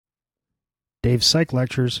Dave's Psych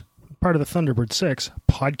Lectures, part of the Thunderbird 6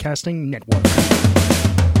 podcasting network.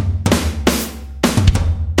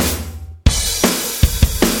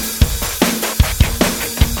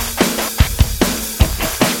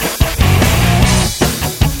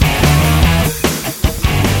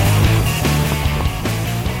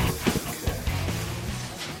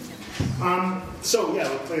 So,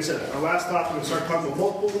 like I said, our last topic, we'll start talking about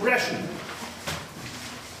multiple regression.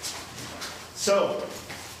 So,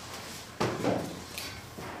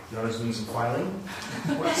 you always doing some filing?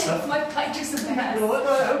 What's up? My biter's a mess. You know what?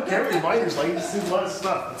 I don't care what your biter's like. You just do a lot of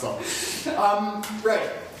stuff, that's all. Right.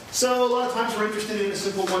 So, a lot of times we're interested in a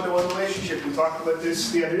simple one-to-one relationship. We talked about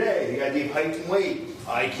this the other day, the idea of height and weight,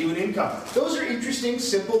 IQ and income. Those are interesting,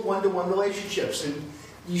 simple one-to-one relationships, and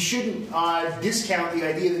you shouldn't discount the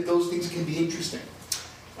idea that those things can be interesting.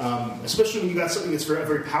 Especially when you've got something that's a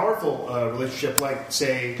very powerful relationship, like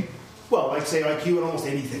say IQ and almost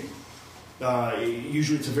anything.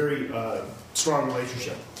 Usually it's a very strong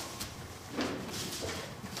relationship.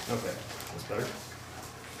 Okay, that's better.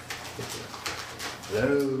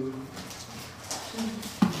 Hello.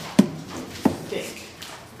 I think.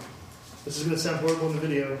 This is going to sound horrible in the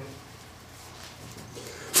video.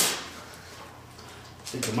 I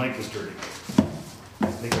think the mic is dirty. I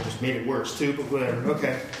think I just made it worse too, but whatever.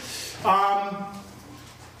 Okay.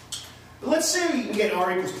 Let's say we get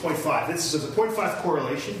R equals 0.5. This is a 0.5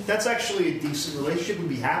 correlation. That's actually a decent relationship. We'd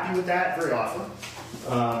be happy with that very often.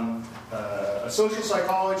 A social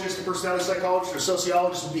psychologist, a personality psychologist, or a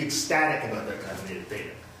sociologist would be ecstatic about that kind of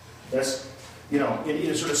data. That's, in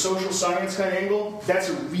a sort of social science kind of angle, that's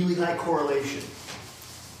a really high correlation.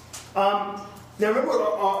 Now remember what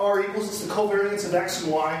R equals? It's the covariance of x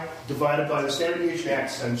and y divided by the standard deviation of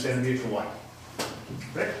x and standard deviation of y.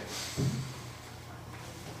 Right?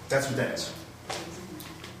 That's what that is.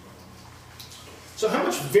 So how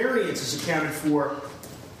much variance is accounted for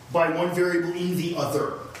by one variable in the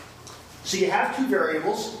other? So you have two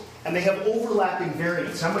variables, and they have overlapping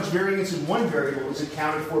variance. How much variance in one variable is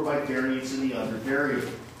accounted for by variance in the other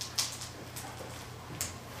variable?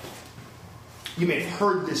 You may have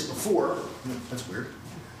heard this before. That's weird.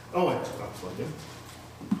 Oh, I took off plug in.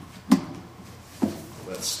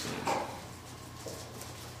 That's strange.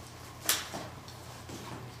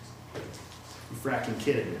 You fracking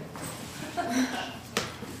kidding me.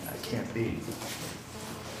 That can't be.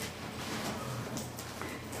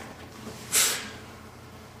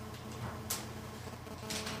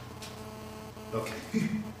 Okay.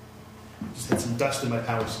 Just had some dust in my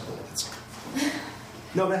power supply. That's all.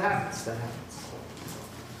 No, that happens. That happens.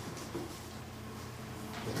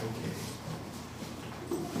 Okay.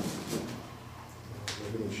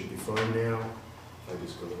 Everything should be fine now. I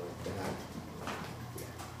just go like that. Yeah.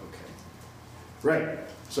 Okay. Right.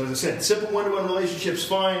 So as I said, simple one-to-one relationships,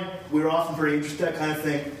 fine. We're often very interested in that kind of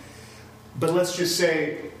thing. But let's just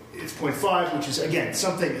say it's 0.5, which is, again,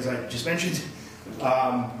 something, as I just mentioned,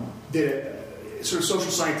 that sort of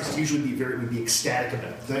social scientists usually would be ecstatic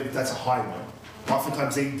about. That's a high one.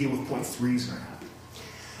 Oftentimes they deal with 0.3s and are happy.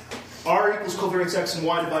 R equals covariance x and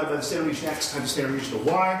y divided by the standard deviation of x times the standard deviation of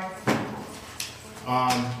y.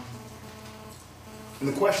 And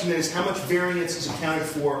the question is, how much variance is accounted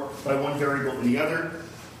for by one variable and the other?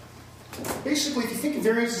 Basically, if you think of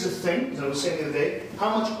variance as a thing, as I was saying the other day,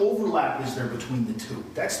 how much overlap is there between the two?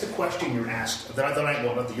 That's the question you're asked, not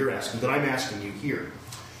that you're asking, that I'm asking you here.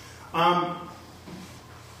 Well,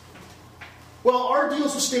 R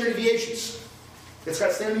deals with standard deviations. It's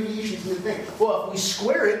got standard deviations in the thing. Well, if we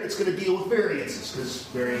square it, it's going to deal with variances, because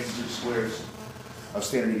variances are squares of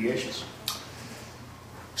standard deviations.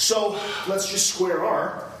 So let's just square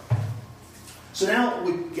R. So now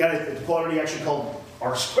we've got a quantity actually called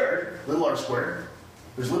R squared, little r squared.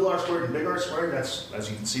 There's little r squared and big R squared. That's, as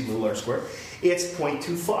you can see, little r squared. It's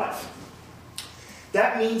 0.25.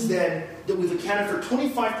 That means then that we've accounted for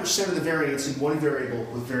 25% of the variance in one variable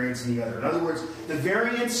with variance in the other. In other words, the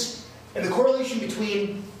variance and the correlation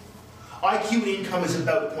between IQ and income is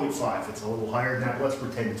about 0.5. It's a little higher than that, but let's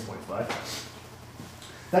pretend it's 0.5.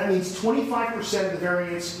 That means 25% of the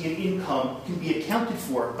variance in income can be accounted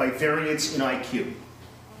for by variance in IQ.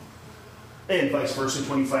 And vice versa,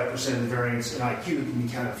 25% of the variance in IQ can be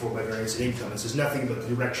accounted for by variance in income. This is nothing but the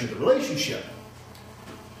direction of the relationship.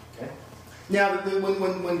 Okay? Now,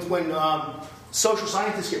 when social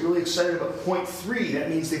scientists get really excited about 0.3, that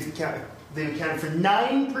means they've accounted for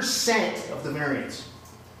 9% of the variance.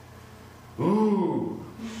 Ooh.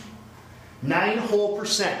 9 whole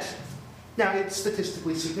percent. Now, it's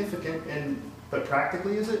statistically significant, but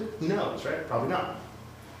practically is it? Who knows, right? Probably not.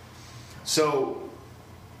 So,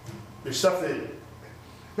 there's stuff that,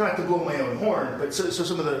 not to blow my own horn, but so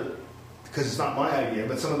some of the because it's not my idea,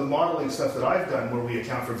 but some of the modeling stuff that I've done where we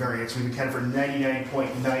account for variance, we've accounted for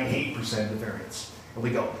 99.98% of the variance. And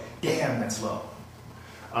we go, damn, that's low.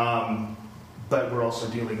 But we're also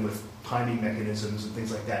dealing with timing mechanisms and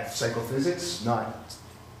things like that. Psychophysics, not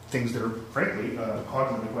things that are, frankly,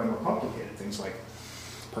 cognitively quite more complicated. Things like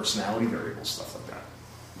personality variables, stuff like that.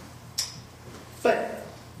 But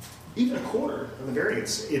even a quarter of the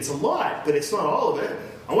variance, it's a lot, but it's not all of it.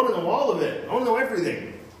 I want to know all of it. I want to know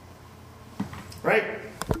everything. Right?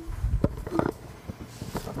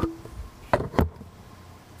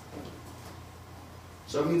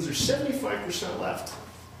 So it means there's 75% left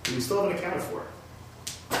that we still haven't accounted for.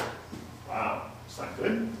 Wow, it's not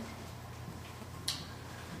good.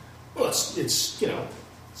 Well, it's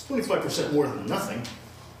 25% more than nothing.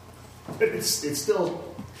 But it's still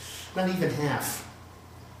not even half.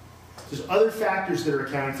 There's other factors that are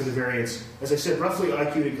accounting for the variance. As I said, roughly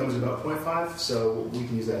IQ income is about 0.5, so we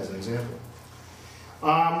can use that as an example.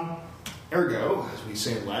 Ergo, as we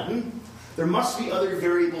say in Latin, there must be other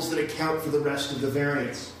variables that account for the rest of the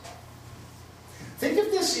variance. Think of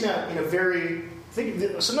this in a very...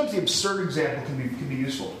 sometimes the absurd example can be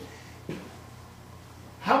useful.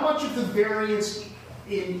 How much of the variance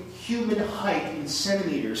in human height in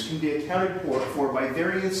centimeters can be accounted for by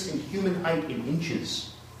variance in human height in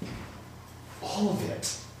inches? All of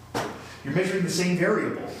it. You're measuring the same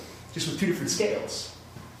variable, just with two different scales.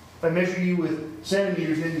 If I measure you with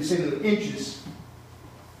centimeters and then you say with inches,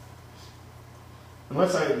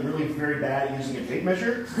 unless I'm really very bad at using a tape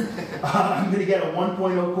measure, I'm going to get a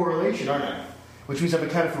 1.0 correlation, aren't I? Which means I've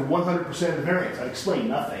accounted for 100% of the variance. I've explained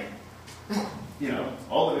nothing.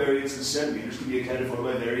 All the variance in centimeters can be accounted for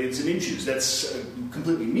by variance in inches. That's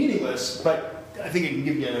completely meaningless, but I think it can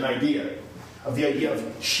give you an idea of the idea of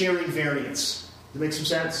sharing variance. Does it make some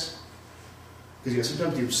sense? Because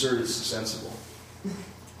sometimes the absurd is sensible.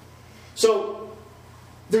 So,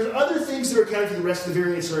 there's other things that are accounting for the rest of the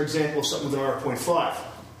variance in our example of something with an R of 0.5.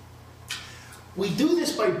 We do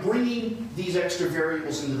this by bringing these extra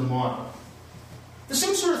variables into the model. The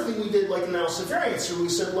same sort of thing we did like analysis of variance, where we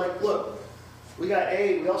said, look, we got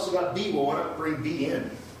A, we also got B, well, why not bring B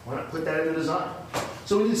in? Why not put that in the design?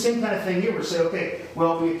 So we do the same kind of thing here. We say, okay,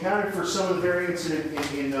 well, we accounted for some of the variance in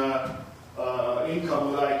income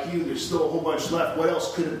with IQ. There's still a whole bunch left. What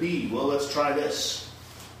else could it be? Well, let's try this.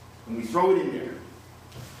 And we throw it in there.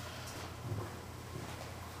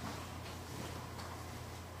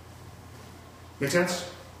 Make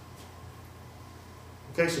sense?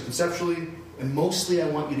 Okay, so conceptually, and mostly I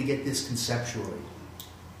want you to get this conceptually.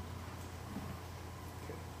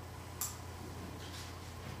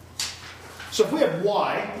 So if we have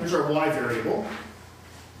y, there's our y variable.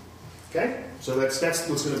 Okay? So that's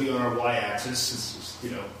what's going to be on our y-axis.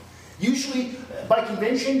 Usually, by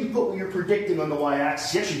convention, you put what you're predicting on the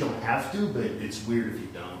y-axis. Yes, you don't have to, but it's weird if you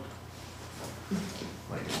don't.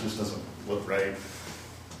 Like, it just doesn't look right.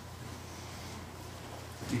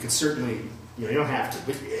 You could certainly, you don't have to.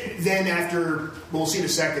 But then after, we'll see in a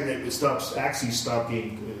second that axes stop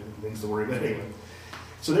being things to worry about anyway.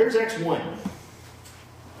 So there's x1.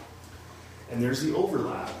 And there's the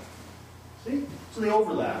overlap. See? So the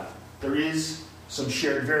overlap. There is some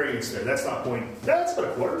shared variance there. That's not that's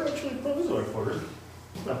about a quarter, actually. Probably about a quarter.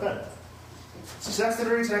 Not bad. So that's the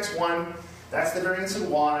variance in x1. That's the variance in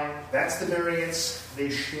y. That's the variance they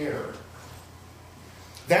share.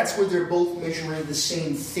 That's where they're both measuring the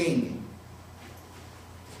same thing.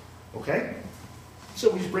 Okay? So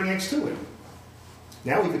we just bring x2 in.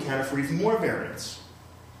 Now we've accounted for even more variance.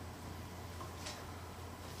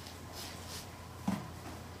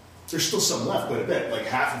 There's still some left, quite a bit. Like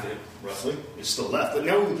half of it, roughly, is still left. But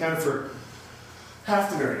now we've accounted for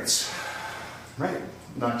half the variance. Right?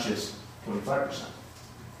 Not just 25%.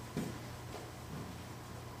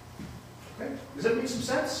 Okay? Does that make some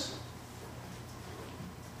sense?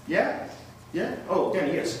 Yeah? Yeah? Oh,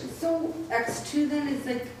 Danny, yes. So X2 then is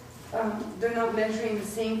like, they're not measuring the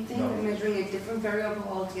same thing, No. They're measuring a different variable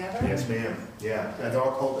altogether? Yes, ma'am. Yeah. They're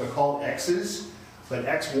called X's, but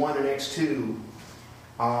X1 and X2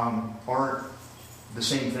 aren't the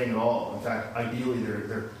same thing at all. In fact, ideally,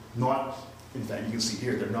 they're not. In fact, you can see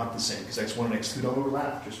here, they're not the same, because X1 and X2 don't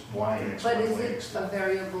overlap, just Y and X1 But and is X2. it a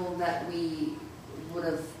variable that we would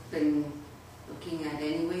have been looking at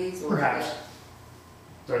anyways? Or Perhaps.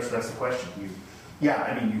 That's the question. You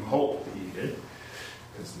hope that you did,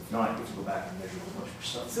 because if not, you have to go back and measure a whole bunch of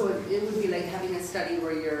stuff. So it would be like having a study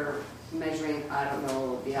where you're measuring, I don't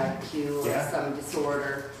know, the IQ or some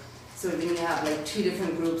disorder. So then you have like two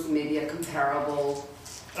different groups, maybe a comparable.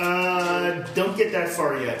 Don't get that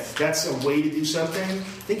far yet. That's a way to do something.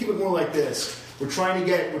 Think of it more like this: we're trying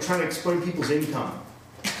to explain people's income,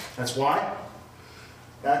 and That's Y.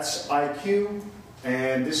 That's IQ,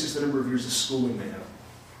 and this is the number of years of schooling they have.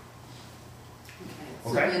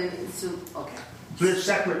 Okay. So they're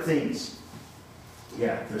separate things.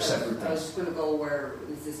 Yeah, they're separate things. I was just going to go where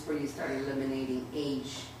is this where you start eliminating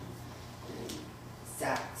age, and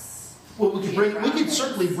sex? Well, we could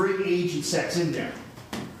certainly bring age and sex in there.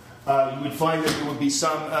 You would find that there would be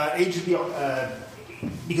some age would be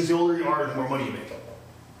because the older you are, the more money you make.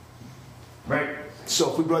 Right.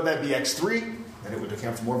 So if we brought that BX3, then it would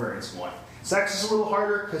account for more variance in Y. Sex is a little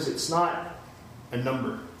harder because it's not a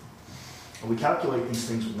number. And we calculate these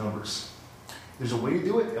things with numbers. There's a way to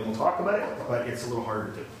do it, and we'll talk about it, but it's a little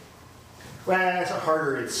harder to do. Well, it's not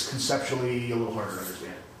harder, it's conceptually a little harder to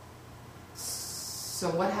understand.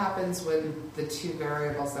 So what happens when the two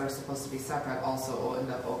variables that are supposed to be separate also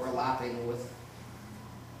end up overlapping with...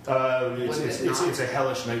 It's a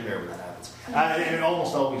hellish nightmare when that happens. And it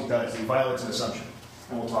almost always does. It violates an assumption,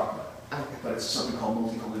 and we'll talk about it. Okay. But it's something called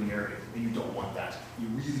multicollinearity, and you don't want that. You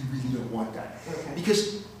really, really don't want that. Okay.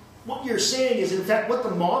 Because what you're saying is, in fact, what the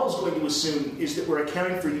model's going to assume is that we're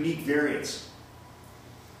accounting for unique variance.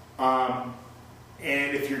 And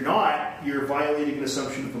if you're not, you're violating an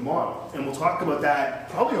assumption of the model. And we'll talk about that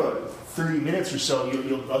probably about 30 minutes or so.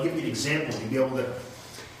 I'll give you an example. You'll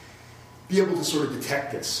be able to sort of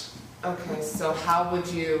detect this. Okay, so how would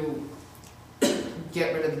you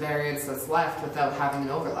get rid of the variance that's left without having an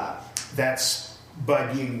overlap? That's by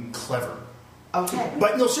being clever. Okay.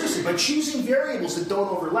 But no, seriously, by choosing variables that don't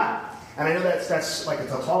overlap. And I know that's like a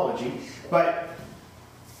tautology, but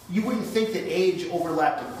you wouldn't think that age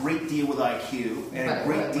overlapped a great deal with IQ, and a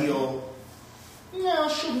great deal... No,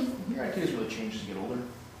 it shouldn't. Your IQ doesn't really change as you get older.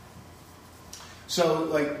 So,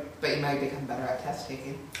 But you might become better at test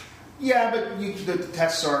taking. Yeah, but the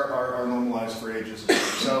tests are normalized for ages.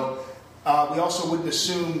 So we also wouldn't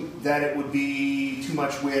assume that it would be too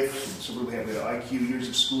much with... So what do we have? We have IQ, years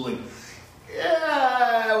of schooling.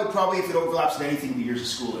 Yeah, it would probably, if it overlaps in anything, be years of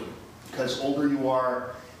schooling. Because older you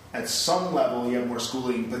are, at some level you have more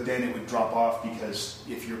schooling, but then it would drop off because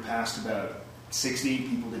if you're past about 60,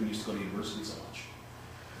 people didn't used to go to university so much.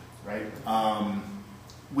 Right?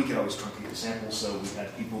 We could always truncate the sample, so we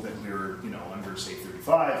had people that were, under, say,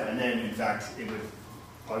 35, and then, in fact, it would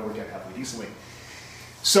probably work out halfway decently.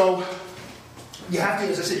 So you have to,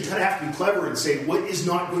 as I said, you kind of have to be clever and say, what is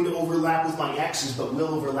not going to overlap with my X's, but will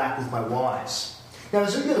overlap with my Y's? Now,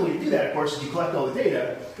 there's another way to do that, of course, is you collect all the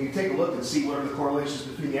data, and you take a look and see what are the correlations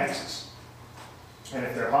between the X's. And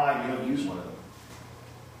if they're high, you don't use one of them.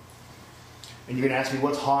 And you're going to ask me,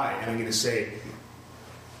 what's high? And I'm going to say,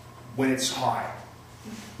 when it's high.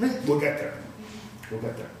 We'll get there.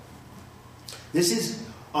 This is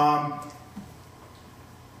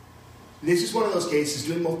one of those cases,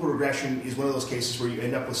 doing multiple regression is one of those cases where you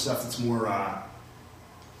end up with stuff that's more,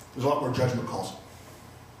 there's a lot more judgment calls.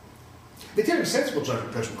 They tend to be sensible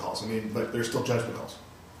judgment calls, but they're still judgment calls.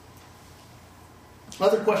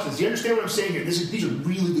 Other questions? Do you understand what I'm saying here? These are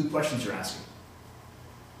really good questions you're asking.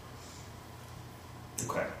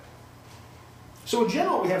 Okay. So in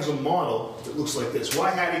general, what we have is a model that looks like this. Y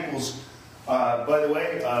hat equals, by the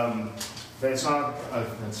way, Vincent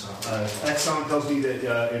tells me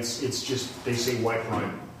that it's just, they say Y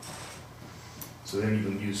prime. So they don't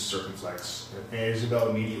even use circumflex. And Isabel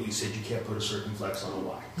immediately said, you can't put a circumflex on a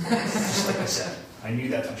Y. Just like I said. I knew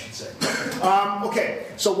that's what she'd say. Okay,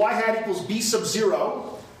 so Y hat equals B sub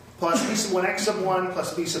 0 plus B sub 1 X sub 1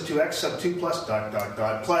 plus B sub 2 X sub 2 plus ...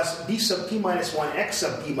 plus B sub P minus 1 X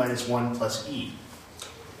sub P minus 1 plus E.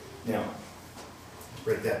 Now,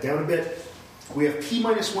 break that down a bit. We have P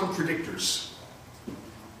minus 1 predictors.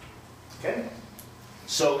 Okay?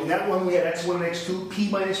 So in that one we had X1 and X2, P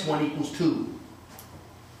minus 1 equals 2.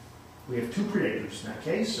 We have two predictors in that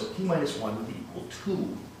case, so P minus 1 would equal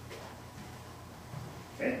 2.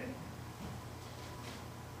 Okay?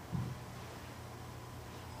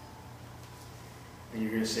 And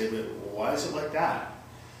you're going to say, but why is it like that?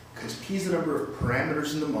 Because P is the number of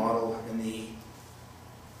parameters in the model,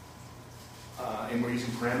 and we're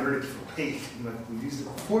using parameter in a different way. We've used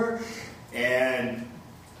it before. And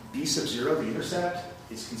B sub 0, the intercept,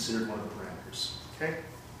 is considered one of the parameters. Okay?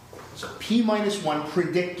 So P minus 1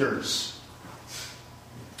 predictors.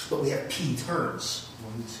 But we have P terms.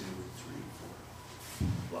 1, 2, 3,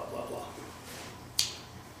 4. Blah, blah, blah.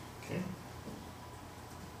 Okay?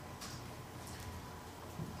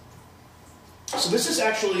 So this is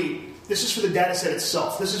for the data set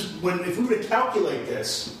itself. This is if we were to calculate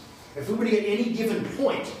this, if we were to get any given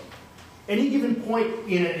point in any given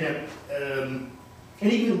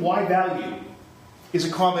Y value is a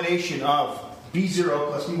combination of B0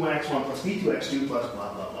 plus B1x1 plus B2x2 plus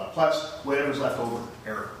blah, blah, blah, plus whatever's left over,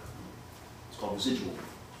 error. residual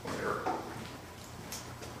error.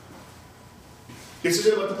 This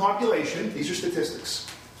is about the population. These are statistics.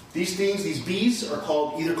 These things, these B's, are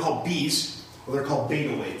either called B's or they're called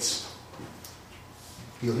beta weights.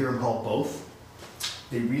 You'll hear them called both.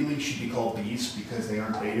 They really should be called B's because they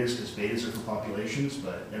aren't betas, because betas are for populations,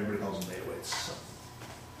 but everybody calls them beta weights. So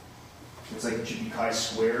it's like it should be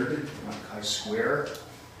chi-squared, not chi-square,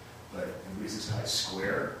 but everybody says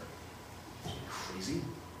chi-square. Crazy.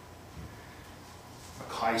 A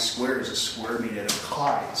chi-square is a square made out of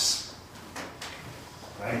chi's.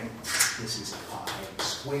 Right? This is pi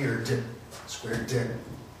squared. Squared.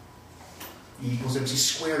 E equals mc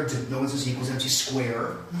squared. No one says E equals mc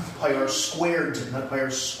square. Pi r squared, not pi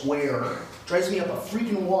r square. Drives me up a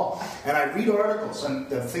freaking wall. And I read articles, and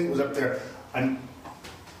the thing was up there. I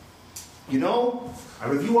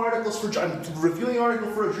review articles I'm reviewing an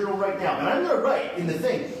article for a journal right now, and I'm going to write in the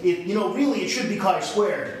thing, really it should be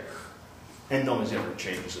chi-squared. And no one's ever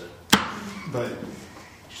changed it. But it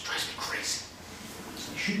just drives me crazy.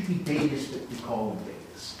 So it shouldn't be betas, but we call them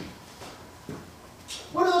betas.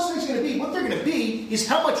 What are those things going to be? What they're going to be is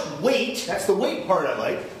how much weight, that's the weight part I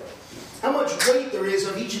like, how much weight there is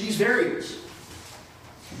of each of these variables.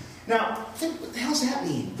 Now, what the hell does that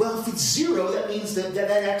mean? Well, if it's 0, that means that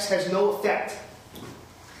x has no effect.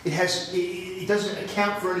 It doesn't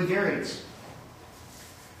account for any variance.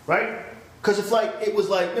 Right? Because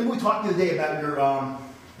remember we talked the other day about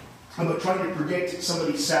about trying to predict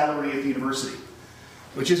somebody's salary at the university,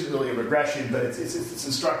 which isn't really a regression, but it's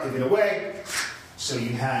instructive in a way. So you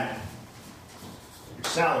had your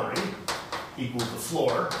salary equals the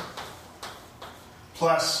floor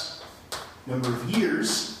plus number of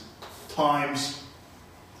years times,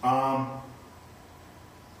 let's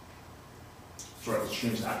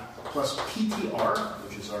change that, plus PTR,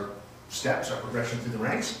 which is our steps, our progression through the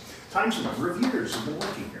ranks, times the number of years you've been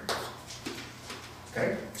working here.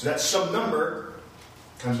 Okay? So that's some number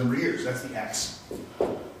times number of years. That's the x.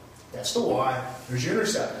 That's the y. There's your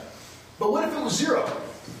intercept. But what if it was 0?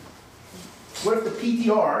 What if the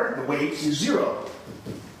PTR, the weight, is 0?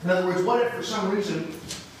 In other words, what if for some reason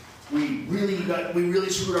we really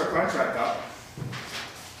screwed our contract up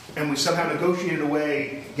and we somehow negotiated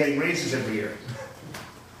away getting raises every year?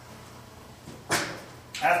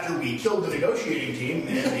 After we killed the negotiating team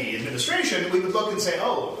and the administration, we would look and say,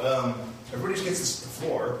 everybody just gets this to the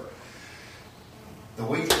floor. The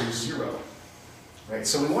weight here is 0. Right?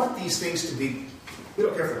 So we want these things to be, we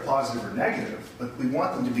don't care if they're positive or negative, but we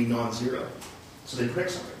want them to be non-zero. So they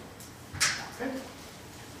predict something. Okay?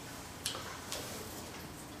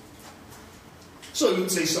 So you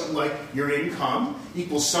would say something like your income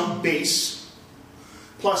equals some base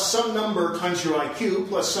plus some number times your IQ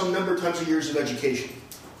plus some number times your years of education.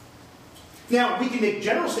 Now, we can make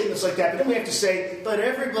general statements like that, but then we have to say, but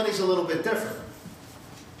everybody's a little bit different.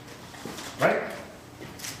 Right?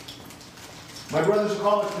 My brother's a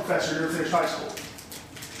college professor, never finished high school.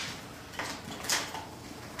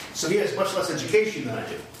 So he has much less education than I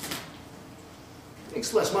do. He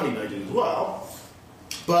makes less money than I do as well.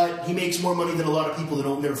 But he makes more money than a lot of people that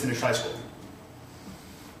don't never finish high school.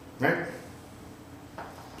 Right?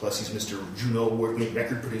 Plus he's Mr. Juno award-winning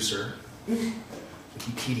record producer.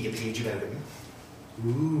 Wikipedia page about him.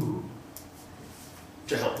 Ooh.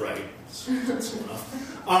 To help write. That's enough.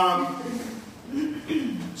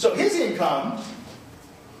 So his income,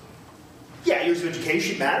 years of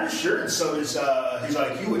education matters, sure, and so does his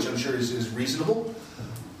IQ, which I'm sure is reasonable.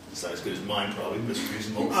 It's not as good as mine, probably, but it's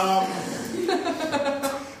reasonable.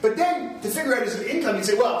 But then, to figure out his income, you'd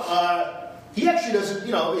say, he actually doesn't,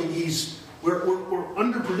 we're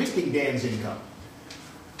under-predicting Dan's income.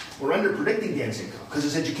 We're under-predicting Dan's income, because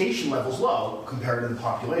his education level's low compared to the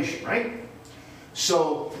population, right?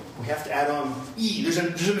 So, we have to add on E. There's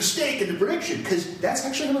a mistake in the prediction, because that's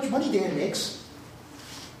actually how much money Dan makes.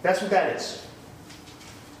 That's what that is.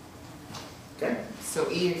 Okay? So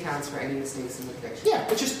E accounts for any mistakes in the prediction. Yeah,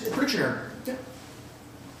 it's just a prediction error. Yeah.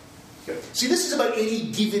 Okay. See, this is about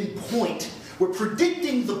any given point. We're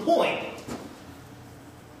predicting the point.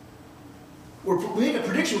 We make a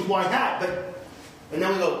prediction with y hat, and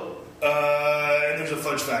then we go, and there's a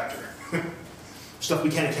fudge factor. Stuff we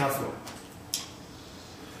can't account for.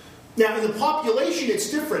 Now, in the population, it's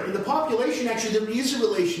different. In the population, actually, there is a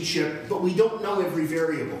relationship, but we don't know every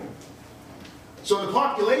variable. So in the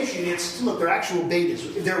population, they're actual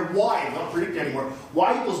betas. They're y, not predict anymore.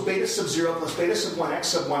 Y equals beta sub 0 plus beta sub 1 x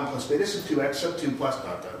sub 1 plus beta sub 2 x sub 2 plus ...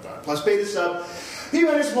 plus beta sub p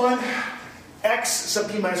minus 1 x sub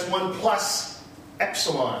p minus 1 plus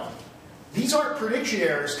epsilon. These aren't prediction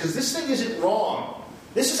errors because this thing isn't wrong.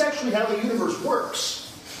 This is actually how the universe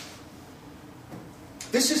works.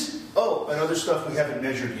 This is, Oh, and other stuff we haven't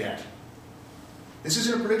measured yet. This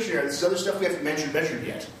isn't a prediction error. This is other stuff we haven't measured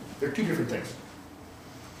yet. They're two different things.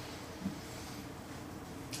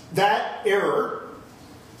 That error,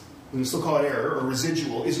 we can still call it error, or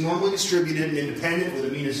residual, is normally distributed and independent with a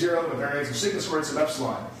mean of 0 and a variance of sigma squared sub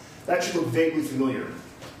epsilon. That should look vaguely familiar.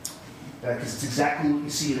 Because it's exactly what you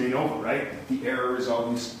see in ANOVA, right? The error is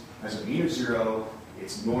always has a mean of 0,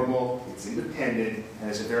 it's normal, it's independent, and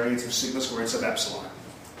has a variance of sigma squared sub epsilon.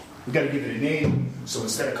 We've got to give it a name, so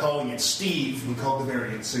instead of calling it Steve, we call the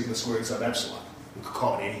variance sigma squared sub epsilon. We could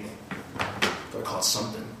call it anything. We've got to call it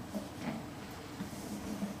something.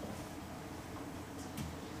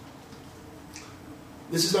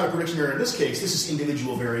 This is not a prediction error in this case, this is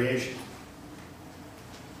individual variation.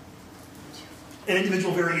 And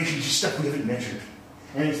individual variation is just stuff we haven't measured.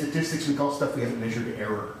 And in statistics, we call stuff we haven't measured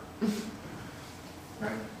error.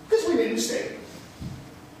 Right? Because we made a mistake.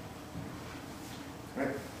 Right?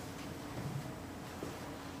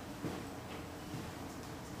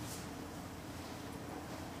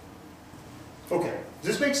 Okay.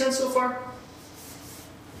 Does this make sense so far?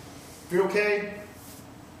 You're okay?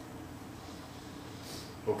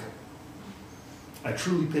 Okay. I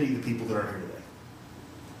truly pity the people that aren't here today.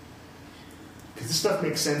 Because this stuff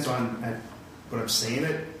makes sense when I'm saying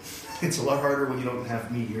it. It's a lot harder when you don't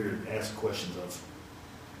have me here to ask questions of.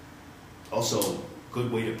 Also,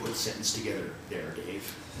 good way to put a sentence together there,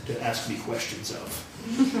 Dave, to ask me questions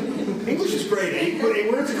of. English is great. Eh? You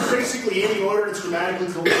put words in basically any order, it's grammatically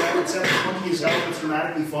correct. It's funky as hell, it's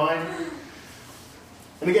grammatically fine.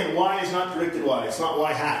 And again, Y is not predicted Y. It's not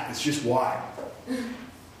Y hat. It's just Y. In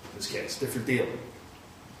this case, different deal.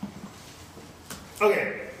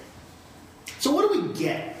 Okay. So what do we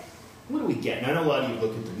get? What do we get? And I know a lot of you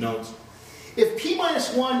look at the notes. If P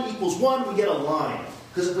minus 1 equals 1, we get a line.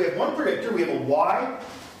 Because if we have one predictor, we have a Y,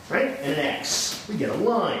 right, and an X. We get a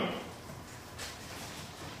line.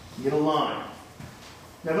 We get a line.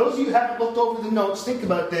 Now, those of you who haven't looked over the notes, think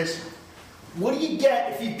about this. What do you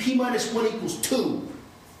get if you P minus 1 equals 2?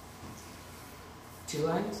 2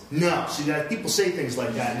 lines? No. See, people say things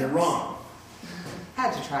like that, and they're wrong.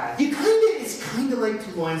 Had to try. It's kind of like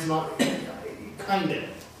 2 lines, not kind of.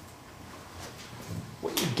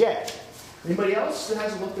 What you get? Anybody else that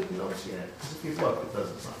hasn't looked at the notes yet? Because if you look, it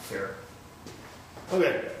doesn't. It's not fair.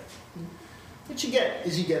 Okay. What you get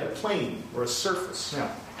is you get a plane or a surface. Now,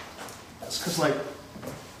 that's because,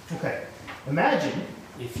 okay, imagine,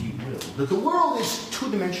 if you will, that the world is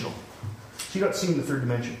two-dimensional. So you're not seeing the third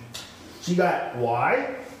dimension. So you got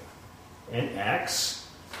Y and X.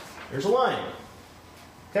 There's a line.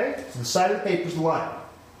 Okay? So the side of the paper is the line.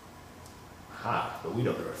 Aha, but we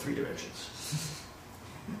know there are 3 dimensions.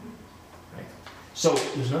 Right? So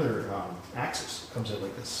there's another axis that comes out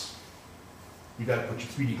like this. You got to put your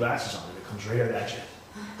 3D glasses on and it comes right out at you.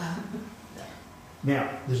 Now,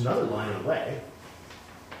 there's another line in the way.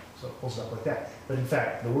 So it pulls up like that. But in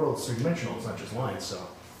fact, the world's 3-dimensional. It's not just lines, so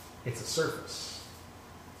it's a surface.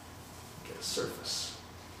 Get a surface.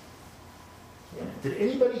 Yeah. Did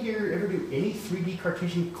anybody here ever do any 3D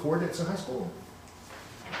Cartesian coordinates in high school?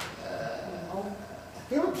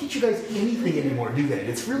 They don't teach you guys anything anymore, do they?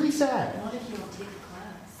 It's really sad. What if you don't take the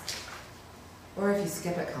class? Or if you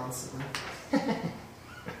skip it constantly.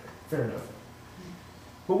 Fair enough.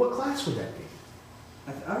 But what class would that be?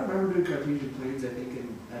 I remember doing Cartesian planes, I think,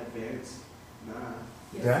 in advanced.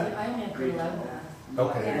 Yeah? See, I only had grade 11 math.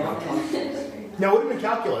 Okay. Yeah. Now, it would have been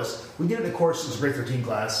calculus. We did it in a course, it was a grade 13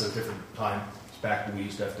 class at a different time. It's back when we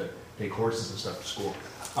used to have to take courses and stuff to school.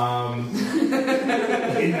 In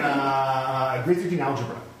grade 13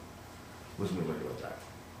 algebra was when we learned about that.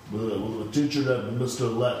 With a teacher named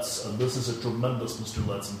Mr. Letts, and this is a tremendous Mr.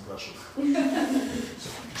 Letts impression. So,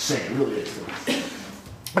 saying, it really is.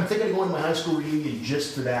 I'm thinking of going to my high school reunion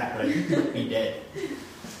just for that, but I think he might be dead.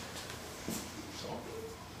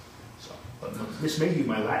 But Miss Mayhew,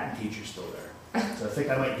 my Latin teacher, is still there. So I think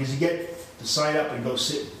I might, because you get to sign up and go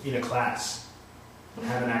sit in a class and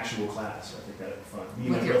have an actual class. So I think that'd be fun. Me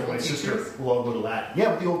and my brother, my sister will all go to Latin.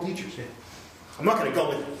 Yeah, with the old teachers. Yeah. I'm not going to go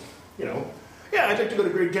with, I'd like to go to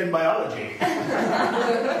grade 10 biology.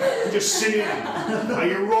 Just sit in. Are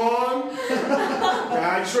you wrong?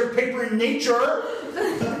 I just read paper in Nature.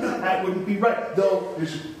 That wouldn't be right. Though,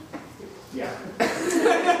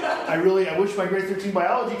 I wish my grade 13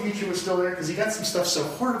 biology teacher was still there because he got some stuff so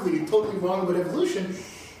horribly and totally wrong about evolution.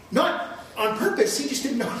 Not on purpose, he just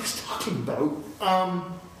didn't know what he was talking about.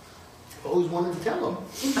 Always wanted to tell him.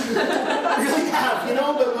 Really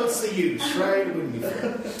have, but what's the use, right? It wouldn't be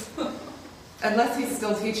fair. Unless he's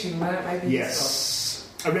still teaching, then it might be Yes.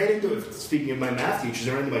 I ran into it, speaking of my math teachers,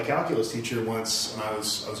 I ran into my calculus teacher once when I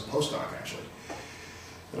was a postdoc, actually.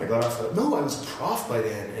 And I got off I was a prof by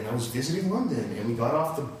then, and I was visiting London, and we got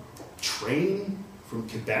off the train from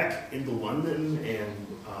Quebec into London, and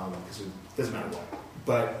because it doesn't matter why.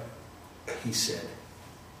 But he said,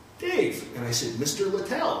 Dave, and I said, Mr.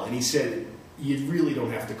 Littell, and he said, you really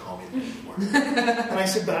don't have to call me that anymore. And I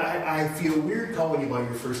said, but I feel weird calling you by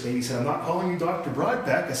your first name. He said, I'm not calling you Dr.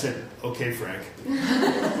 Broadbeck. I said, okay, Frank.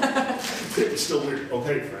 It was still weird.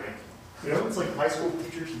 Okay, Frank. You know, it's like high school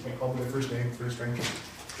teachers. You can't call me their first name, first Frank.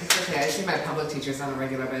 It's okay. I see my public teachers on a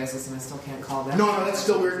regular basis, and I still can't call them. No, that's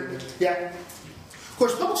still weird. Yeah. Of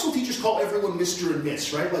course, public school teachers call everyone Mr. and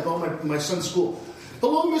Miss, right? Like all my son's school.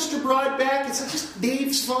 Hello, Mr. Broadbeck. It's like, just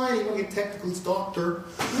Dave's fine. Okay, technically it's doctor.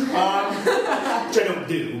 Which I don't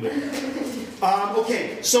do. But.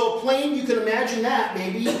 Okay, so a plane, you can imagine that,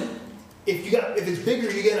 maybe. If it's bigger,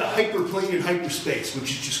 you get a hyperplane in hyperspace, which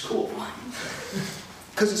is just cool.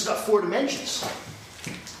 Because it's got 4 dimensions.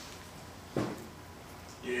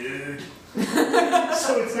 Dude.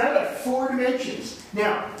 So it's now got 4 dimensions.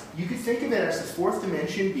 Now, you could think of it as the 4th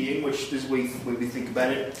dimension being, which is the way we think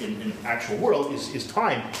about it in the actual world, is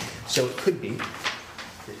time. So it could be,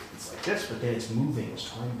 it's like this, but then it's moving as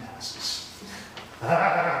time passes.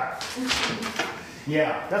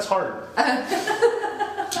 Yeah, that's hard.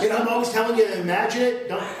 And I'm always telling you to imagine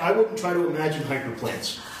it. I wouldn't try to imagine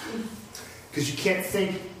hyperplanes. Because you can't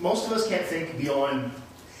think, most of us can't think beyond.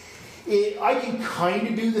 I can kind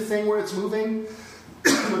of do the thing where it's moving,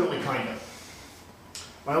 but only kind of.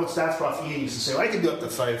 My old stats prof Ian used to say, well, I can do up to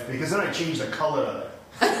 5, because then I change the color of it.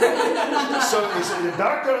 So they say the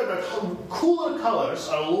cooler colors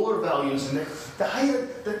are lower values, and the higher,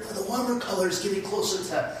 the warmer colors getting closer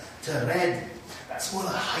to red. That's more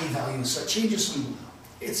of the high values. So it changes from.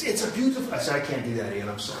 It's a beautiful. I said I can't do that, Ian.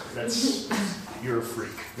 I'm sorry. You're a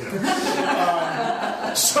freak. You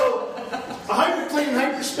know. So a hyperplane in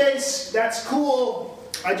hyperspace. That's cool.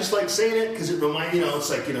 I just like saying it because it reminds it's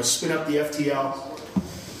like spin up the FTL.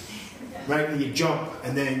 Right, and you jump,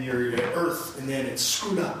 and then you're at Earth, and then it's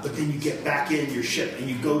screwed up, but then you get back in your ship, and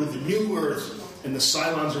you go to the new Earth, and the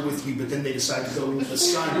Cylons are with you, but then they decide to go into the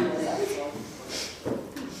sun.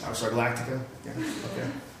 I'm sorry, Galactica? Yeah, okay.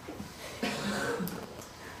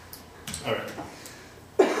 All right.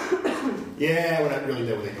 Yeah, we're not really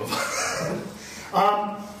there where they go.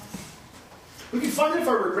 We can find out if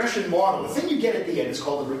our regression model, the thing you get at the end is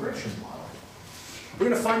called the regression model. We're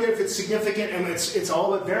going to find out if it's significant, and it's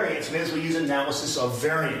all about variance. And as we use analysis of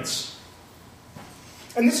variance.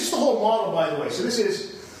 And this is the whole model, by the way. So this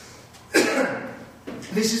is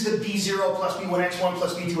the B0 plus B1x1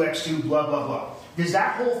 plus B2x2, blah, blah, blah. Does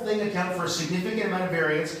that whole thing account for a significant amount of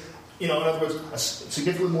variance? In other words,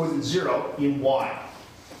 significantly more than 0 in Y.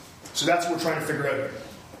 So that's what we're trying to figure out here.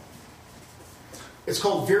 It's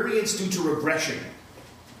called variance due to regression.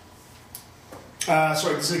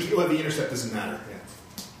 Sorry, the intercept doesn't matter. Yeah.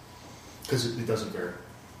 Because it doesn't vary.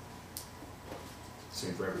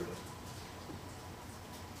 Same for everybody.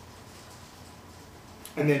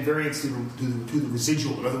 And then variance to the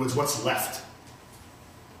residual. In other words, what's left.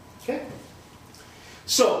 Okay?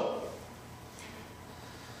 So,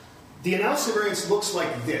 the analysis of variance looks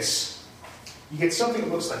like this. You get something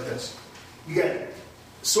that looks like this. You get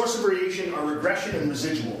source of variation, or regression, and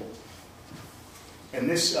residual. And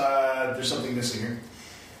this, there's something missing here.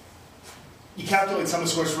 You calculate sum of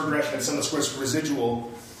squares for regression and sum of squares for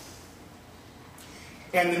residual.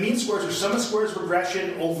 And the mean squares are sum of squares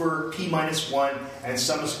regression over p minus 1 and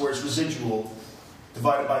sum of squares residual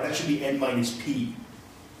divided by, that should be n minus p.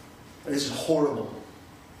 And this is horrible.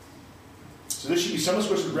 So this should be sum of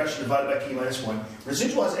squares regression divided by p minus 1.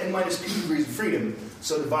 Residual has n minus p degrees of freedom,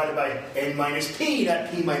 so divided by n minus p,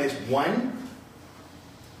 not p minus 1.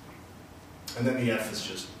 And then the f is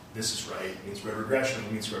just, this is right, it means square regression,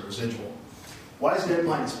 it means square residual. Why is it n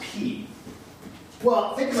minus p?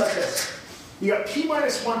 Well, think about this. You got p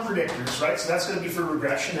minus 1 predictors, right? So that's going to be for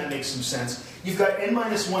regression, that makes some sense. You've got n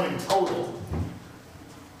minus 1 in total.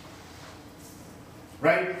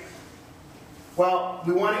 Right? Well,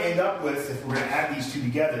 we want to end up with, if we're going to add these two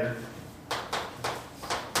together,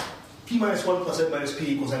 p minus 1 plus n minus p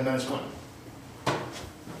equals n minus 1.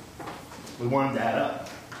 We want them to add up.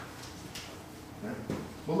 Right?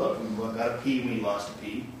 Well, look, we got a p, we lost a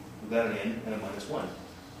p. We got an n and a minus 1.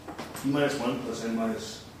 P minus 1 plus n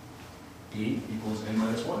minus p equals n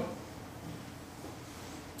minus 1.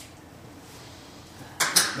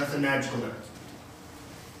 Nothing magical there.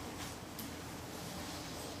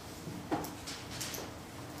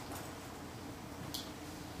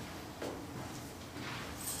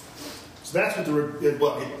 So that's what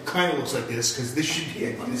well, it kind of looks like this, because this should be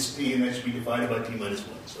n minus p, and that should be divided by p minus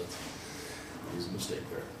 1. So there's a mistake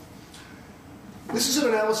there. This is an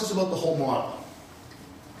analysis about the whole model.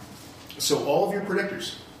 So all of your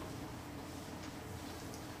predictors.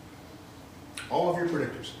 All of your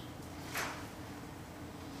predictors.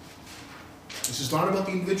 This is not about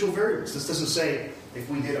the individual variables. This doesn't say if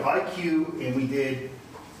we did IQ and we did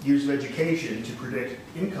years of education to predict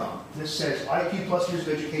income. This says IQ plus years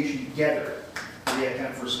of education together. They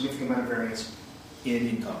account for a significant amount of variance in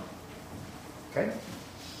income. Okay?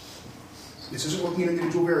 This isn't looking at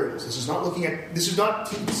individual variables. This is not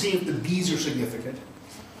seeing if the B's are significant.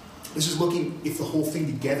 This is looking if the whole thing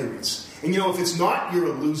together is. And if it's not, you're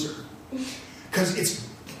a loser. Because it's,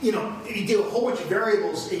 if you do a whole bunch of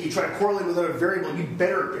variables and you try to correlate with another variable, you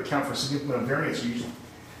better account for a significant amount of variance.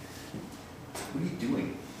 What are you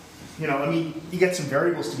doing? You get some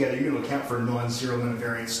variables together, you're going to account for a non-zero amount of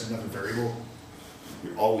variance in another variable.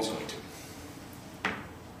 You're always going to.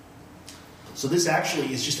 So this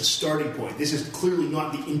actually is just a starting point. This is clearly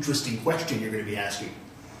not the interesting question you're going to be asking.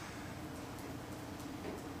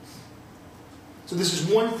 So this is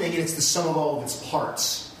one thing, and it's the sum of all of its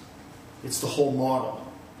parts. It's the whole model.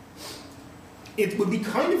 It would be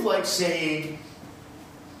kind of like saying,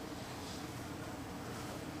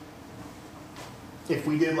 if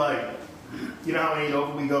we did how many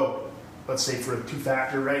over we go, let's say for a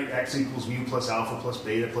two-factor, right? X equals mu plus alpha plus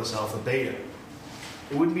beta plus alpha beta.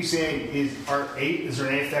 It wouldn't be saying, is there an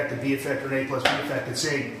A effect, a B effect, or an A plus B effect? It's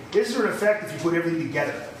saying, is there an effect if you put everything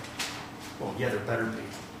together? Well, yeah, there better be.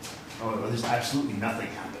 Oh, there's absolutely nothing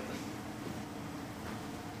happening.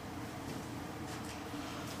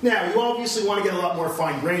 Now, you obviously want to get a lot more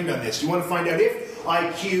fine-grained on this. You want to find out if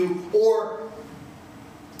IQ or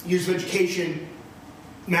years of education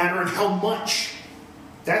matter and how much.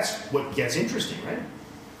 That's what gets interesting, right?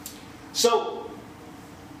 So,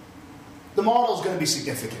 the model is going to be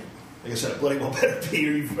significant. Like I said, it bloody well better be,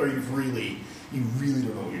 or you really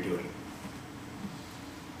don't know what you're doing.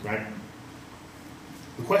 Right?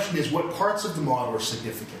 The question is, what parts of the model are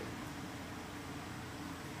significant?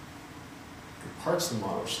 What parts of the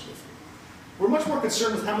model are significant? We're much more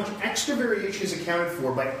concerned with how much extra variation is accounted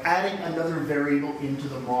for by adding another variable into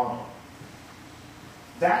the model.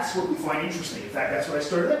 That's what we find interesting. In fact, that's what I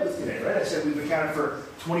started out with today, right? I said we've accounted for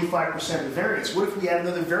 25% of the variance. What if we add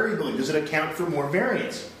another variable in? Does it account for more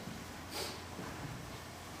variance?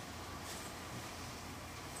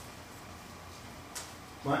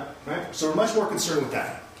 Right? So we're much more concerned with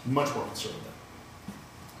that. Much more concerned with that.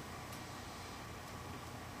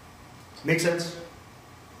 Make sense?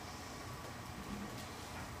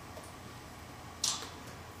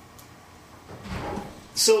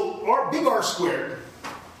 So our big R squared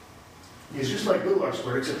is just like little r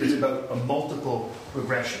squared, except it's about a multiple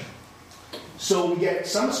regression. So we get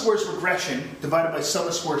sum of squares regression divided by sum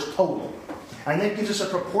of squares total. And that gives us a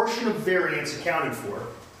proportion of variance accounted for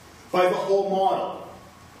by the whole model.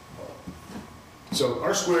 So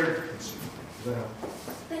R squared,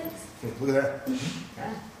 look at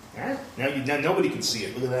that. Now nobody can see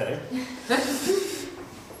it. Look at that, eh?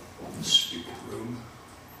 Stupid room.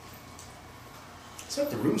 It's not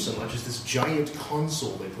the room so much as this giant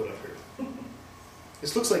console they put up here.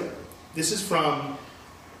 This looks like this is from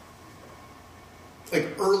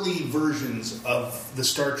early versions of the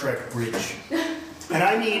Star Trek bridge. And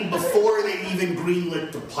I mean before they even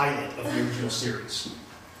greenlit the pilot of the original series.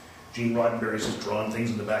 Gene Roddenberry's just drawing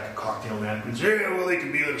things in the back of cocktail napkins. Yeah, well, they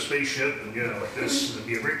could be on a spaceship and like this. And there'd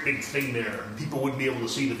be a great big thing there. And people wouldn't be able to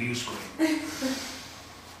see the view screen.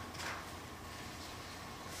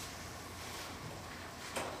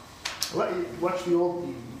 Watch the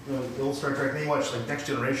old Star Trek. Then you watch Next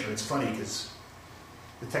Generation. It's funny because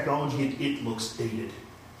the technology in it looks dated,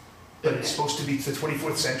 but it's supposed to be the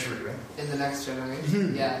 24th century, right? In the Next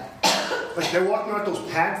Generation, yeah. They're walking around those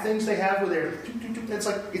pad things they have where they're. It's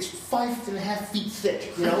 5.5 feet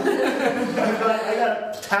thick. I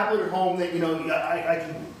got a tablet at home that I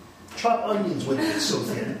can chop onions with it. It's so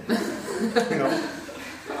thin.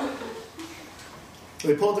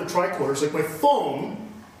 They pull out their tricorders. Like my phone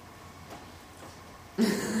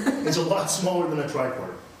is a lot smaller than a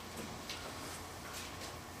tricorder.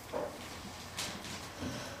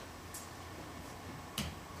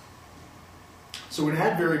 So we're going to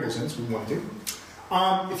add variables in, so we want to.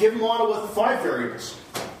 If you have a model with 5 variables,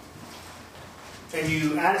 and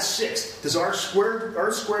you add a 6th, does R squared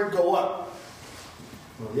go up?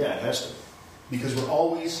 Well, yeah, it has to. Because we're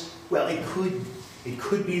always, it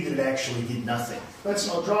could be that it actually did nothing. Let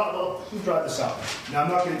me draw this out. Now, I'm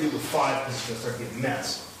not going to do it with 5 because it's going to start getting a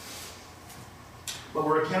mess. But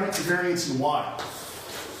we're accounting for variance in Y.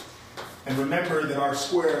 And remember that R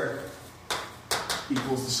squared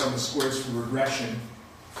equals the sum of squares for regression,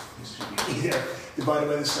 this should be there, divided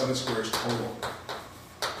by the sum of squares total.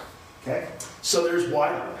 Okay? So there's y.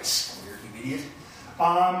 I squared, you idiot.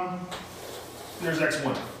 There's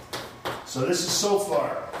x1. So this is so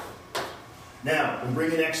far. Now, we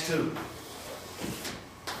bring in x2.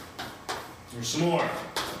 There's some more.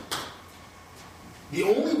 The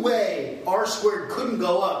only way r squared couldn't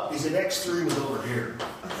go up is if x3 was over here.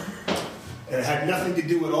 And it had nothing to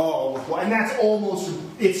do at all with y. And that's almost,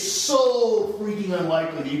 it's so freaking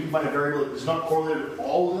unlikely that you can find a variable that is not correlated at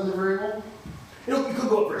all with another variable. It could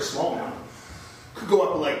go up very small now. It could go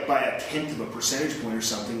up like by 1/10 of a percentage point or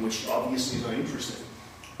something, which obviously is uninteresting.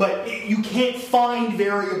 But you can't find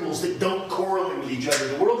variables that don't correlate with each other.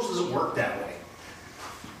 The world just doesn't work that way.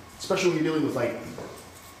 Especially when you're dealing with like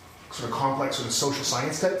sort of complex sort of social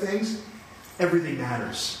science type things. Everything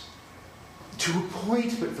matters. To a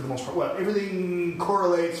point, but for the most part, well, everything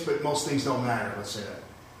correlates, but most things don't matter, let's say that.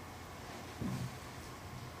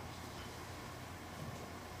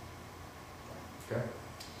 Okay.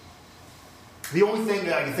 The only thing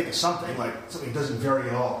that I can think of something doesn't vary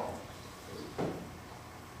at all.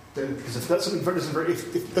 Because if something if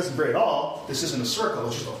it doesn't vary at all, this isn't a circle,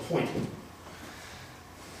 it's just a point.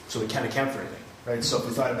 So we can't account for anything, right? So if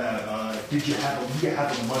we thought about, did you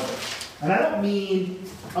have a mother? And I don't mean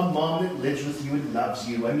a mom that lives with you and loves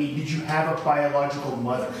you. I mean, did you have a biological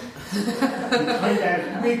mother?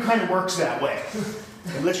 It kind of works that way.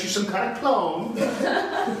 Unless you're some kind of clone.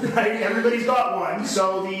 Right? Everybody's got one.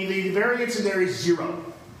 So the variance in there is 0.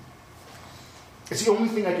 It's the only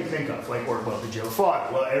thing I can think of. Did you have a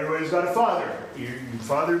father? Well, everybody's got a father. Your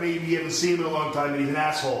father, maybe you haven't seen him in a long time and he's an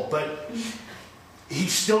asshole. But he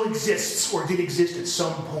still exists, or did exist at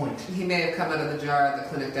some point. He may have come out of the jar at the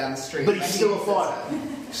clinic down the street. But he's still a father.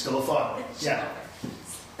 Still a father. Yeah.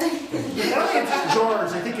 I don't think it's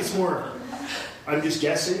jars. I think it's more. I'm just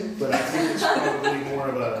guessing, but I think it's probably more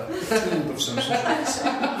of a tube of some sort.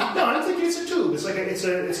 No, I'm thinking it's a tube. It's like it's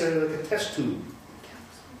a test tube,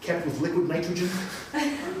 kept with liquid nitrogen.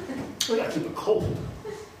 We gotta keep it cold.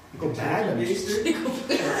 You go bad.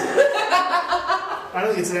 I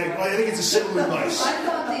don't think it's an egg. I think it's a similar device. I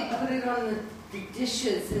thought they put it on the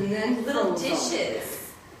dishes and then Little froze them. dishes.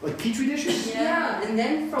 Like Petri dishes? Yeah, and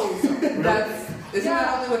then froze them. Isn't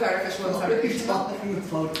that only with artificial insemination?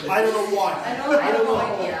 I don't know why. I have no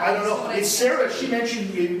idea. I don't know. It's Sarah. She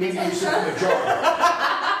mentioned maybe you said from a jar.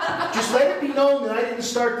 Just let it be known that I didn't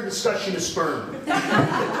start the discussion of sperm.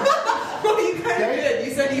 Well, you kind of did.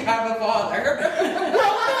 You said you have a father.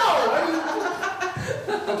 Well,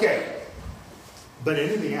 no. Okay. But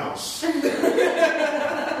anything else?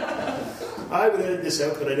 I would edit this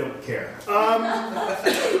out, but I don't care.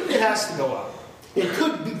 It has to go up. It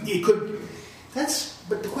could.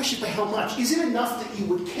 But the question is by how much? Is it enough that you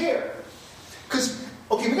would care? Because,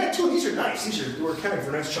 okay, we got 2 of these are nice. We're counting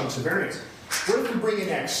for nice chunks of variance. What if we bring in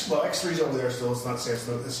x? Well, x3 is over there still. Let's not say it's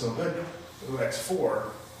no good. We'll go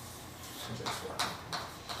x4. Where's x4?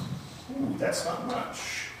 Ooh, that's not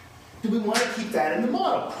much. Do we want to keep that in the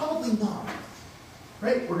model? Probably not.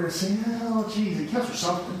 Right? We're going to say, oh, geez, it counts for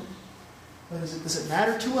something. But does it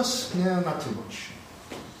matter to us? No, not too much.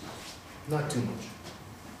 Not too much.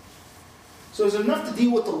 So is it enough to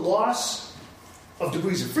deal with the loss of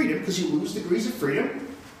degrees of freedom, because you lose degrees of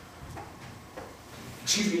freedom?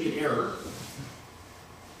 Excuse me, an error.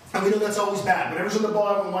 And we know that's always bad. Whatever's on the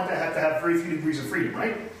bottom, we want to have very few degrees of freedom,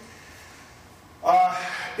 right?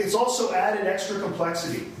 It's also added extra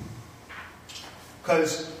complexity.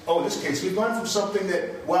 Because, in this case, we've gone from something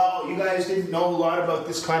that, well, you guys didn't know a lot about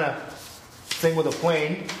this kind of thing with a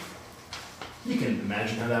plane. You can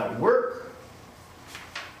imagine how that would work.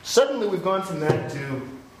 Suddenly, we've gone from that to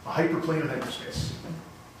a hyperplane of hyperspace.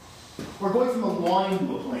 We're going from a line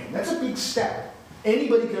to a plane. That's a big step.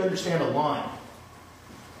 Anybody can understand a line.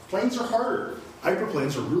 Planes are harder.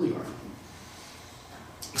 Hyperplanes are really hard.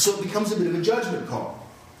 So it becomes a bit of a judgment call.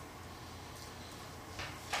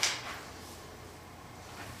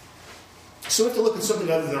 So we have to look at something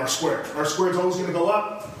other than R squared. R squared is always going to go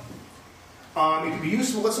up. It can be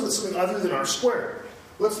useful. Let's look at something other than R squared.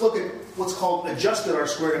 Let's look at what's called adjusted R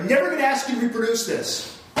squared. I'm never going to ask you to reproduce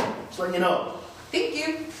this. Just letting you know. Thank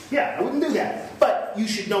you. Yeah, I wouldn't do that. But you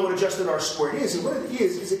should know what adjusted R squared is. And what it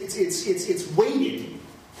is it's weighted.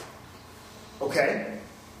 Okay?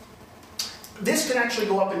 This can actually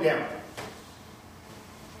go up and down.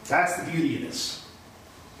 That's the beauty of this.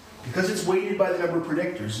 Because it's weighted by the number of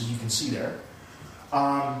predictors, as you can see there,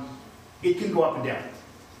 it can go up and down.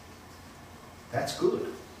 That's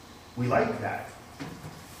good. We like that.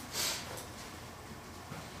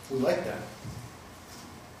 We like that.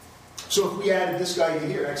 So if we added this guy in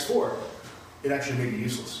here, x4, it actually may be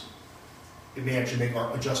useless. It may actually make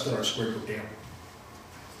our adjusted R squared go down.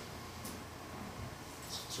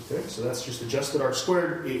 So Okay, so that's just adjusted R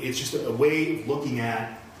squared. It's just a way of looking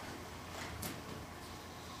at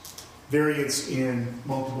variance in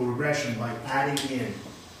multiple regression by adding in,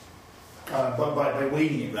 by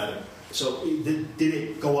weighting it rather. So did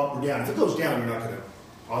it go up or down? If it goes down, you're not going to,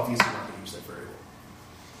 obviously not going to use that variable.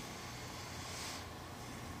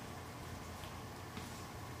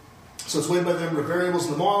 So it's weighed by the number of variables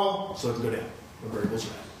in the model, so it can go down. The variables are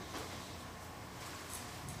added.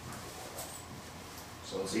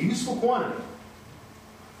 So it's a useful quantity.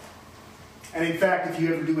 And in fact, if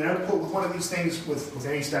you ever do an output with one of these things with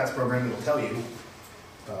any stats program, it'll tell you,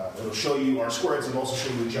 it'll show you R squareds and also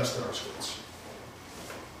show you adjusted R squareds.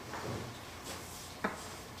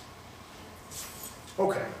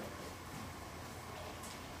 Okay.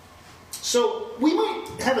 So we might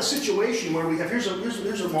have a situation where we have, here's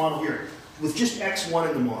a model here with just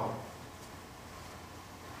x1 in the model.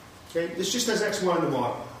 Okay, this just has x1 in the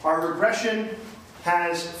model. Our regression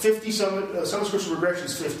has 50, sum of squares of regression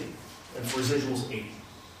is 50, and for residuals 80.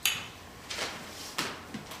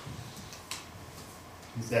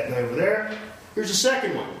 Move that guy over there. Here's a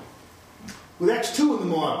second one with x2 in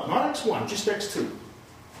the model, not x1, just x2.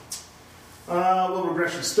 Well,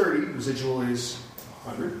 regression is 30, residual is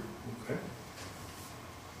 100. Okay.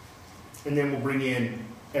 And then we'll bring in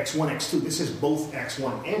x1, x2. This is both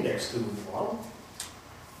x1 and x2 in the model.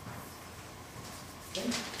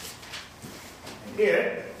 Okay. And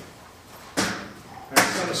it has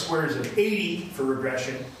sum of squares of 80 for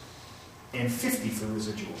regression and 50 for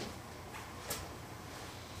residual.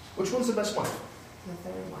 Which one's the best one? The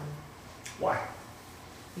third one. Why?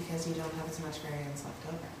 Because you don't have as much variance left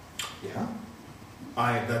over. Yeah.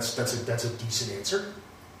 That's a decent answer.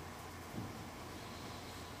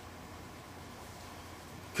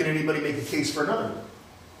 Can anybody make a case for another one?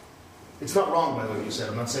 It's not wrong, by the way, you said.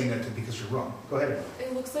 I'm not saying that because you're wrong. Go ahead.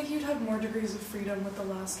 It looks like you'd have more degrees of freedom with the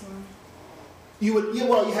last one. You would. Yeah,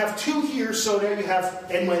 well, you have 2 here, so now you have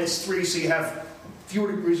n minus 3, so you have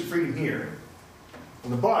fewer degrees of freedom here.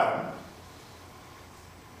 On the bottom,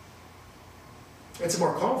 it's a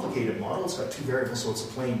more complicated model. It's got 2 variables, so it's a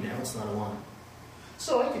plane now. It's not a line.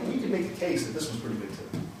 So you can make a case that this one's pretty big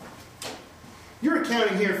too. You're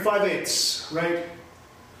accounting here 5/8, right?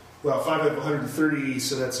 Well, 5 out of 130,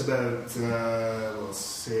 so that's about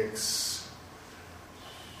 6,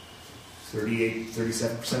 38,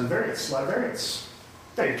 37% of variance. A lot of variance.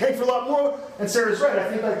 Now you're accounting for a lot more, and Sarah's right. I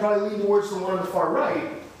think I'd probably lean towards the one on the far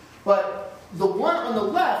right. But the one on the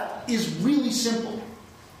left is really simple.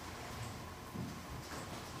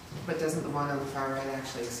 But doesn't the one on the far right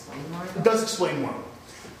actually explain more? It does explain more.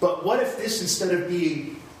 But what if this, instead of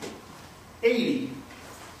being 80,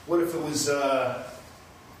 what if it was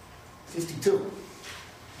 52?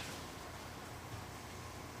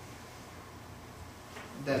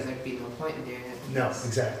 Then there'd be no point in doing it. No,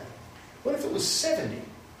 exactly. What if it was 70?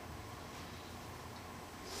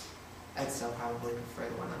 I'd still probably prefer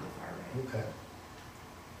the one on the far right. Okay.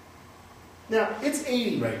 Now, it's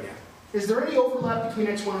 80 right now. Is there any overlap between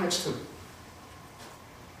x1 and x2?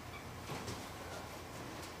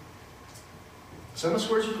 Sum of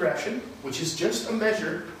squares regression, which is just a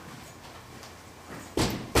measure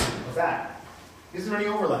of that. Is there any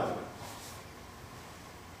overlap?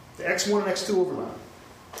 The x1 and x2 overlap.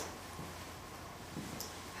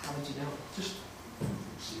 How would you know? Just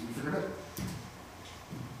see if you figure it out.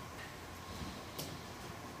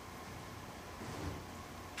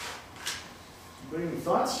 Anybody any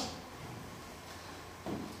thoughts?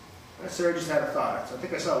 Sarah just had a thought. I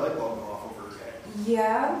think I saw a light bulb go off over her head.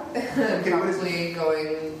 Yeah. Okay, what is Probably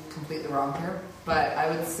going completely wrong here. But I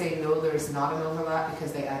would say no, there's not an overlap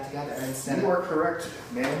because they add together instead You of... are correct,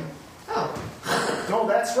 ma'am. Oh. No,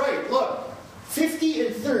 that's right. Look, 50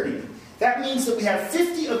 and 30. That means that we have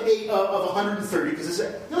 50 of 130. Because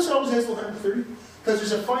notice it always has 130. Because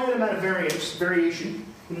there's a finite amount of variation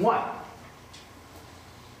in y.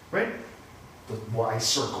 Right? The y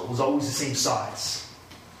circle is always the same size.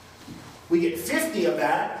 We get 50 of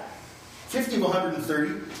that, 50 of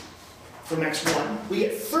 130 from x1. We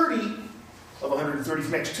get 30 of 130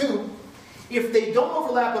 from x2. If they don't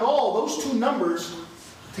overlap at all, those two numbers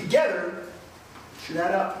together should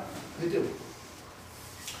add up. They do.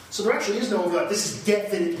 So there actually is no overlap. This is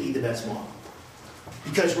definitely the best model.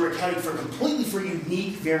 Because we're accounting for completely for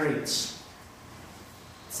unique variance.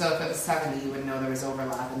 So if it was 70, you would know there was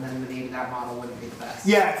overlap, and then maybe that model wouldn't be the best.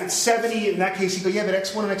 Yeah, if it's 70, in that case you go, yeah, but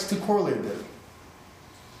x1 and x2 correlate a bit.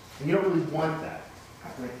 And you don't really want that.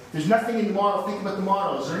 There's nothing in the model. Think about the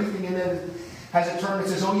model. Is there anything in there that has a term that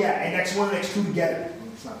says, oh yeah, and x1 and x2 together?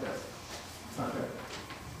 It's not there. It's not there.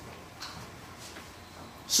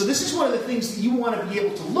 So this is one of the things that you want to be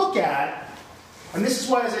able to look at And this is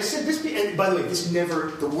why, as I said, and by the way,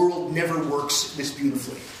 the world never works this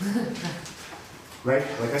beautifully. Right?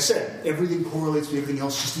 Like I said, everything correlates with everything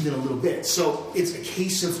else just even a little bit. So it's a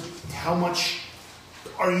case of how much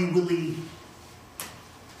are you willing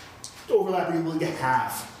to overlap, are you willing to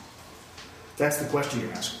have? That's the question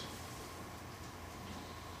you're asking.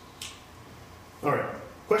 All right.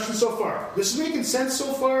 Questions so far? This is making sense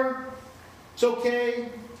so far? It's okay?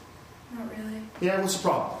 Not really. Yeah, what's the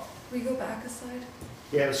problem? We go back a slide.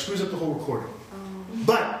 Yeah, it screws up the whole recording.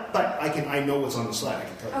 But I know what's on the slide, I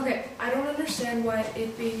can tell you. Okay, I don't understand why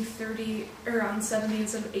it being 30 or around 70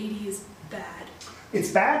 instead of 80 is bad. It's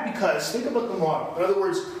bad because, think about the model. In other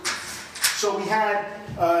words, so we had,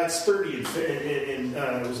 it's 30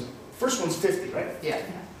 first one's 50, right? Yeah.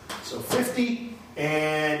 So 50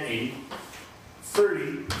 and 80,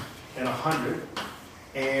 30 and 100,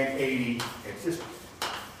 and 80 and 50.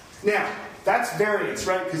 Now, that's variance,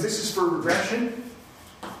 right? Because this is for regression,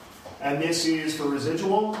 and this is for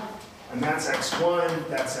residual, and that's x1,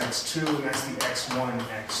 that's x2, and that's the x1,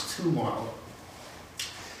 x2 model.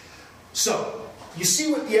 So, you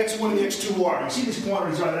see what the x1 and the x2 are. You see these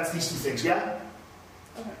quantities are, that's these two things, yeah?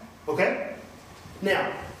 Okay. Okay?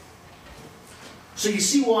 Now, so you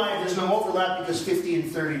see why there's no overlap, because 50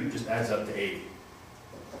 and 30 just adds up to 80.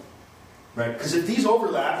 Right? Because if these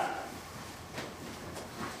overlap,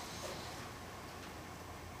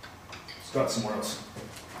 it's got somewhere else.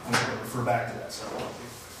 I'm going to refer back to that.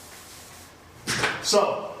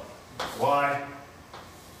 So, why?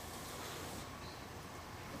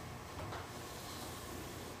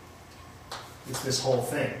 It's this whole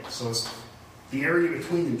thing. So it's the area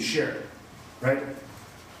between them shared, right?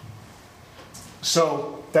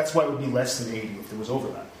 So that's why it would be less than 80 if there was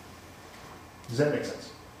overlap. Does that make sense?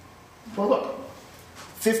 Well, look.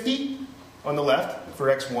 50 on the left for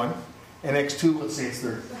x1, and x2, let's say it's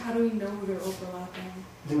 30. So how do we know they're overlapping?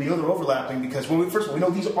 We know they're overlapping because, first of all, we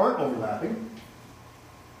know these aren't overlapping,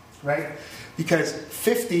 right? Because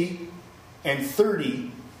 50 and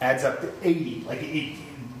 30 adds up to 80. Like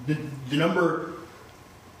the number,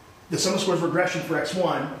 the sum of squares of regression for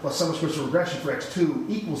x1 plus sum of squares of regression for x2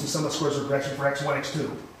 equals the sum of squares of regression for x1,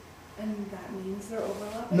 x2. And that means they're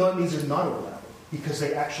overlapping? No, it means they're not overlapping because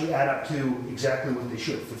they actually add up to exactly what they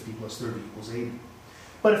should. 50 plus 30 equals 80.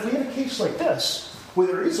 But if we have a case like this, where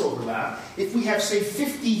there is overlap, if we have, say,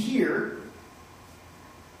 50 here,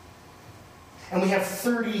 and we have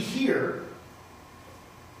 30 here,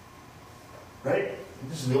 right?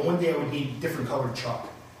 This is the one day I would need different colored chalk.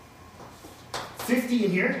 50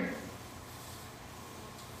 in here,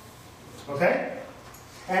 okay?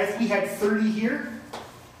 And if we had 30 here,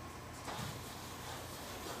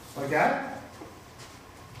 like that,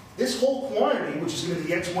 this whole quantity, which is going to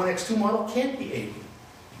be the x1, x2 model, can't be 80.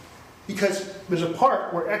 Because there's a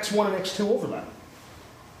part where x1 and x2 overlap.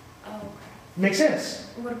 Oh, okay. Makes sense?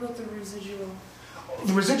 What about the residual?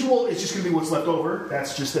 The residual is just going to be what's left over.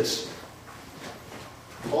 That's just this.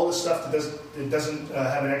 All this stuff that doesn't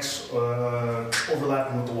have an x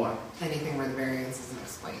overlapping with the y. Anything where the variance isn't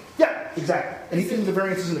explained. Yeah, exactly. Anything with the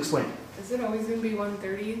variance isn't explained. Is it always going to be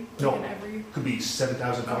 130? No. In every... Could be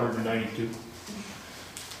 7,492.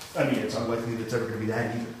 I mean, it's unlikely that it's ever going to be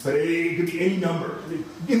that either. But it could be any number.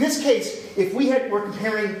 In this case, if we're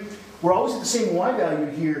comparing, we're always at the same y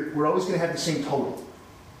value here, we're always going to have the same total.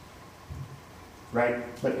 Right?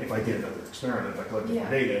 But if I did another experiment, if I collected more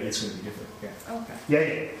data, it's going to be different. Yeah.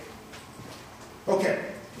 Okay. Yeah. Okay.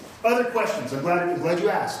 Other questions? I'm glad you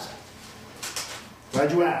asked.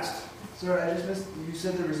 Glad you asked. Sorry, I just missed. You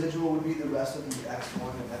said the residual would be the rest of the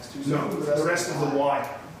x1 and x2. So No, the rest of the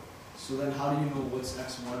y. So then, how do you know what's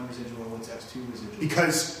x1 residual and what's x2 residual?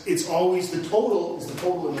 Because it's always the total is the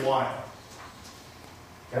total in the y.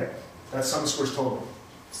 Okay? That's sum of squares total.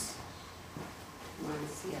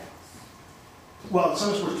 Minus the x. Well, the sum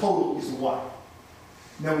of squares total is the y.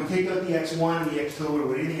 Now we take out the x1 and the x2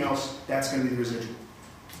 or anything else, that's going to be the residual.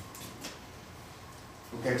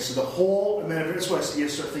 Okay, so the whole, and then that's why you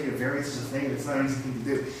start thinking of variance as a thing, and it's not an easy thing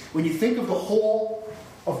to do. When you think of the whole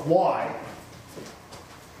of y,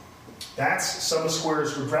 that's sum of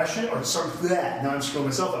squares regression, or sum of that. Now I'm screwing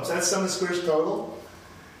myself up. So that's sum of squares total.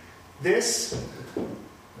 This,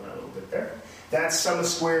 a little bit there. That's sum of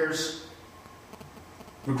squares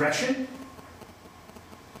regression.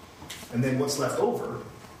 And then what's left over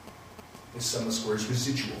is sum of squares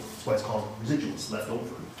residual. That's why it's called residual. It's left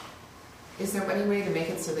over. Is there any way to make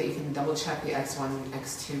it so that you can double check the x1 and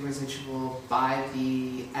x2 residual by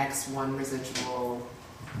the x1 residual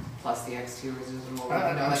plus the x2 residual?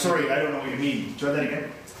 I'm sorry, I don't know what you mean. Try that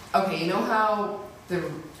again. Okay, you know how the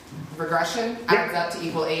regression adds up to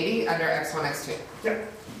equal 80 under x1, x2? Yeah.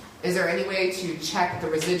 Is there any way to check the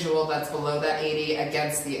residual that's below that 80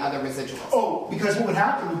 against the other residuals? Oh, because what would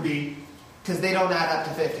happen would be Because they don't add up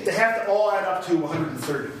to 50. they have to all add up to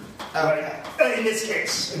 130. Okay. Right? In this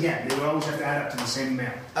case, again, they would always have to add up to the same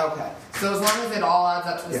amount. Okay. So as long as it all adds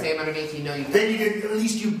up to the Yeah. same underneath, you know you Then you can, at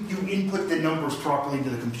least you input the numbers properly into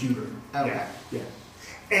the computer. Okay. Yeah. Yeah.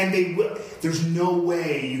 And there's no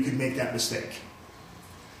way you could make that mistake.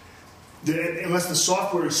 Unless the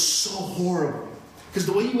software is so horrible. Because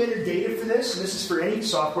the way you enter data for this, and this is for any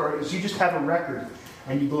software, is you just have a record.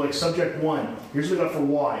 And you go like subject 1, here's what they got for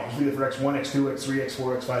Y, here's what they got for X1, X2, X3,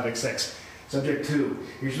 X4, X5, X6. Subject 2,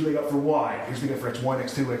 here's what they got for Y, here's what they got for X1,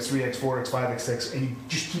 X2, X3, X4, X5, X6. And you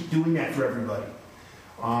just keep doing that for everybody.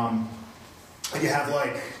 And you have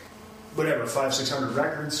like, whatever, 500, 600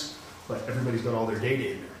 records, but everybody's got all their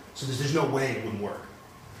data in there. So there's no way it wouldn't work.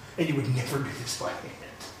 And you would never do this by hand.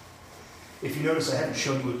 If you notice, I haven't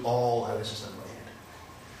shown you at all how this is done by hand.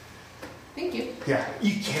 Thank you. Yeah,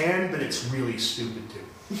 you can, but it's really stupid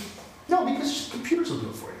too. No, because computers will do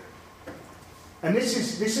it for you. And this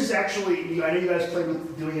is actually, I know you guys played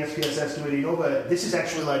with doing SPSS, doing ANOVA, this is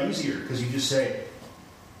actually a lot easier, because you just say,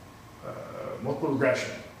 multiple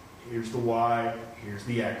regression, here's the Y, here's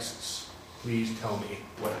the X's. Please tell me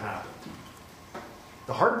what happened.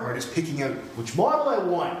 The hard part is picking out which model I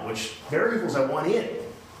want, which variables I want in.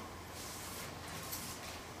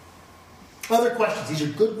 Other questions. These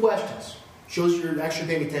are good questions. Shows you're actually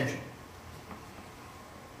paying attention.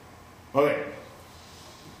 Okay.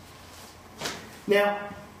 Now,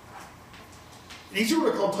 these are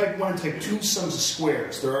what are called type 1 and type 2 sums of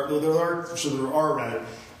squares. There are rather.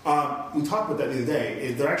 We talked about that the other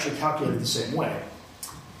day. They're actually calculated the same way.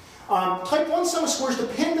 Type 1 sum of squares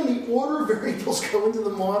depend on the order variables go into the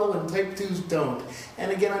model, and type 2s don't.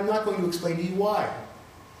 And again, I'm not going to explain to you why,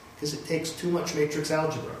 because it takes too much matrix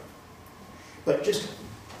algebra. But just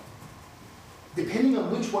depending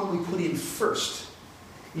on which one we put in first,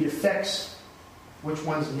 it affects which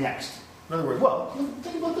one's next. In other words, well,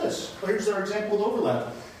 think about this. Well, here's our example with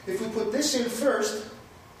overlap. If we put this in first,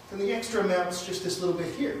 then the extra amount's just this little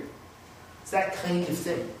bit here. It's that kind of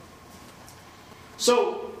thing.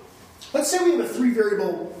 So, let's say we have a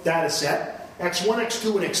 3-variable data set, x1,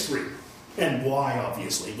 x2, and x3. And y,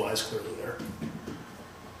 obviously. Y is clearly there.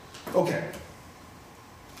 Okay.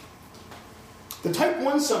 The type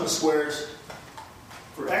 1 sum of squares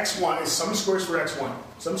for x1 is sum of squares for x1.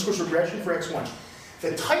 Sum of squares regression for x1.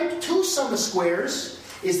 The type 2 sum of squares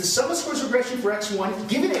is the sum of squares regression for x1,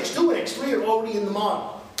 given x2 and x3 are already in the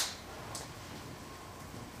model.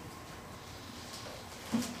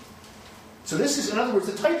 So this is, in other words,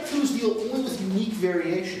 the type 2s deal only with unique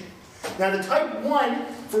variation. Now the type 1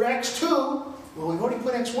 for x2, well, we've already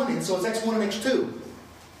put x1 in, so it's x1 and x2.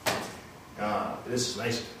 This is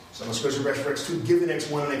nice. Sum of squares regression for x2 given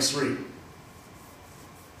x1 and x3.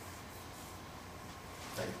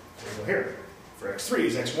 There you go here. For x3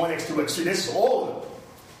 is x1, x2, x3. This is all of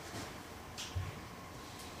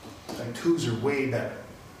them. Type 2s are way better.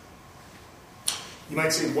 You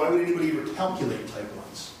might say, why would anybody ever calculate type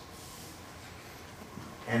 1s?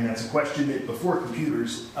 And that's a question that before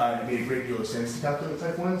computers, it made a great deal of sense to calculate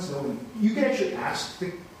type 1s. So you can actually ask for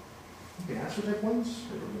type 1s.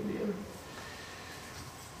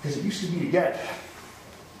 Because it used to be to get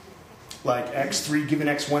like x3 given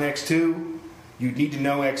x1, x2, you'd need to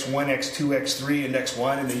know x1, x2, x3, and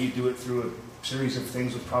x1, and then you do it through a series of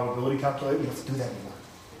things with probability calculator. You don't have to do that anymore.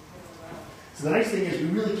 So the nice thing is we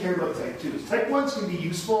really care about type 2s. Type 1s can be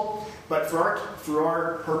useful, but for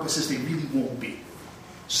our purposes, they really won't be.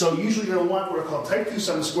 So usually you're going to want what are called type 2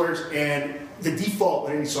 sum of squares, and the default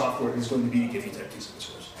in any software is going to be to give you type 2 sum of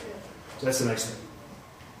squares. So that's the nice thing.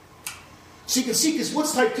 Secant,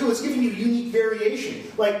 what's type 2? It's giving you unique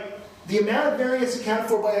variation. Like, the amount of variance accounted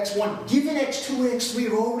for by x1, given x2 and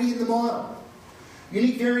x3 are already in the model.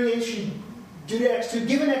 Unique variation due to x2,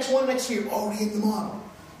 given x1 and x3 are already in the model.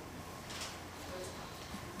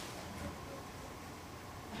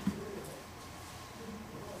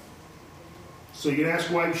 So you can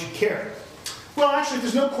ask why you should care. Well, actually, if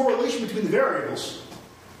there's no correlation between the variables,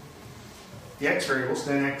 the x variables,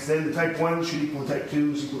 then the type 1 should equal type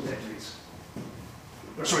 2s equal type 3s.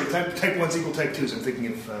 Or sorry, type 1s equal type 2s. I'm thinking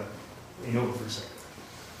of ANOVA for a second.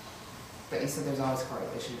 But you said there's always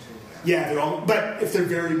correlation between them. Yeah, they're all, but if they're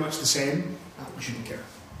very much the same, you shouldn't care.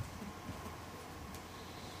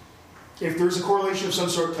 If there's a correlation of some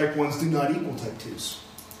sort, type 1s do not equal type 2s.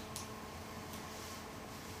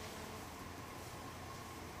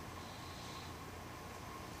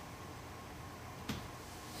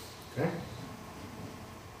 Okay?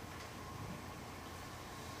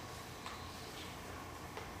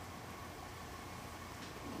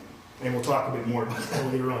 And we'll talk a bit more about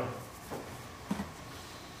that later on.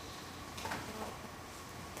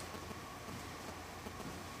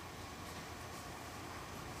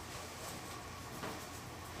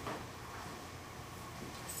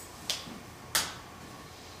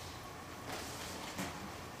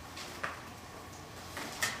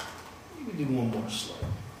 You can do one more slide.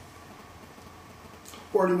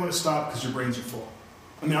 Or do you want to stop because your brains are full?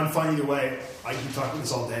 I mean, I'm fine either way. I keep talking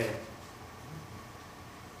this all day.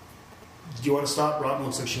 Do you want to stop? Robin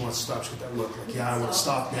looks like she wants to stop. She's got that look like, yeah, I want to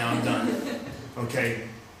stop now. I'm done. Okay.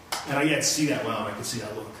 And I can't see that well. I can see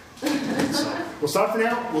that look. So we'll stop for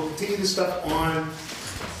now. We'll continue this stuff on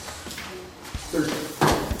Thursday. I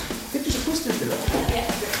think there's a twist into that.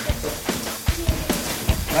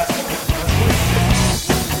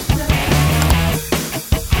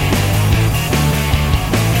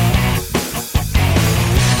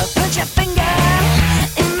 Put your finger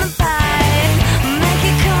in the pie, make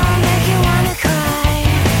it come, make you wanna cry.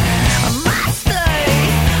 My story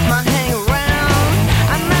might hang around,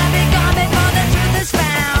 I might be gone before the truth is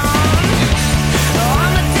found.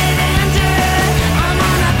 I'm a dead ender, I'm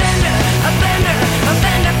on a bender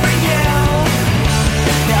for you.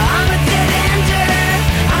 I'm a dead ender,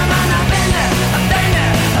 I'm on a bender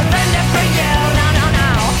for you. No.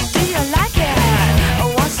 Do you like it? Or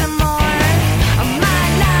want some more? My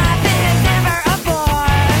life is never a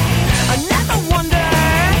bore. I never wonder,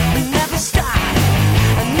 never stop.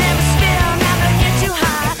 I never spill, never get too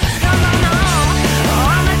hot. No.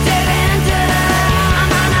 I'm a dead ender.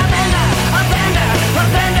 I'm on a bender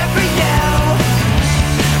for you.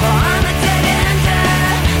 I'm a dead ender.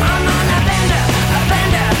 I'm on a bender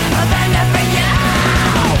for you.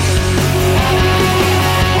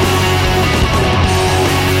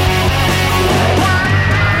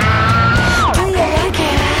 Do you like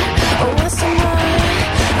it? Or want some more?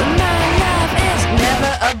 My life is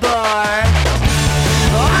never a bore.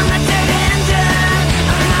 I'm a dead ender.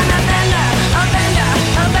 I'm on a bender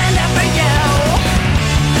for you.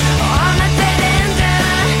 I'm a dead ender.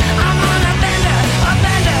 I'm on a bender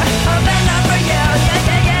for you.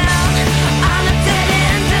 Yeah. I'm a dead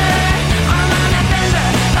ender. I'm on a bender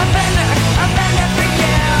for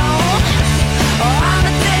you. I'm a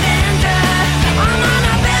dead ender. I'm on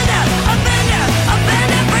a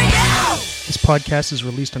bender for you. This podcast is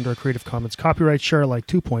released under a Creative Commons copyright share Alike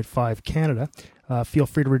 2.5 Canada. Feel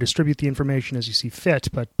free to redistribute the information as you see fit,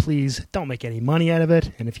 but please don't make any money out of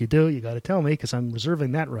it. And if you do, you got to tell me because I'm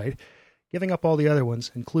reserving that right. Giving up all the other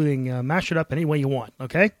ones, including mash it up any way you want,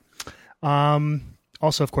 okay?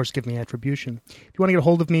 Also, of course, give me attribution. If you want to get a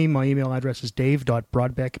hold of me, my email address is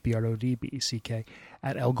dave.brodbeck, BRODBECK,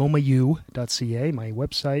 at algomau.ca. My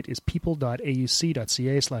website is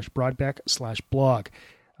people.auc.ca/Brodbeck/blog.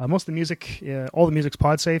 Most of the music, all the music's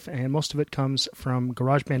PodSafe, and most of it comes from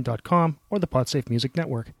GarageBand.com or the PodSafe Music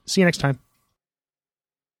Network. See you next time.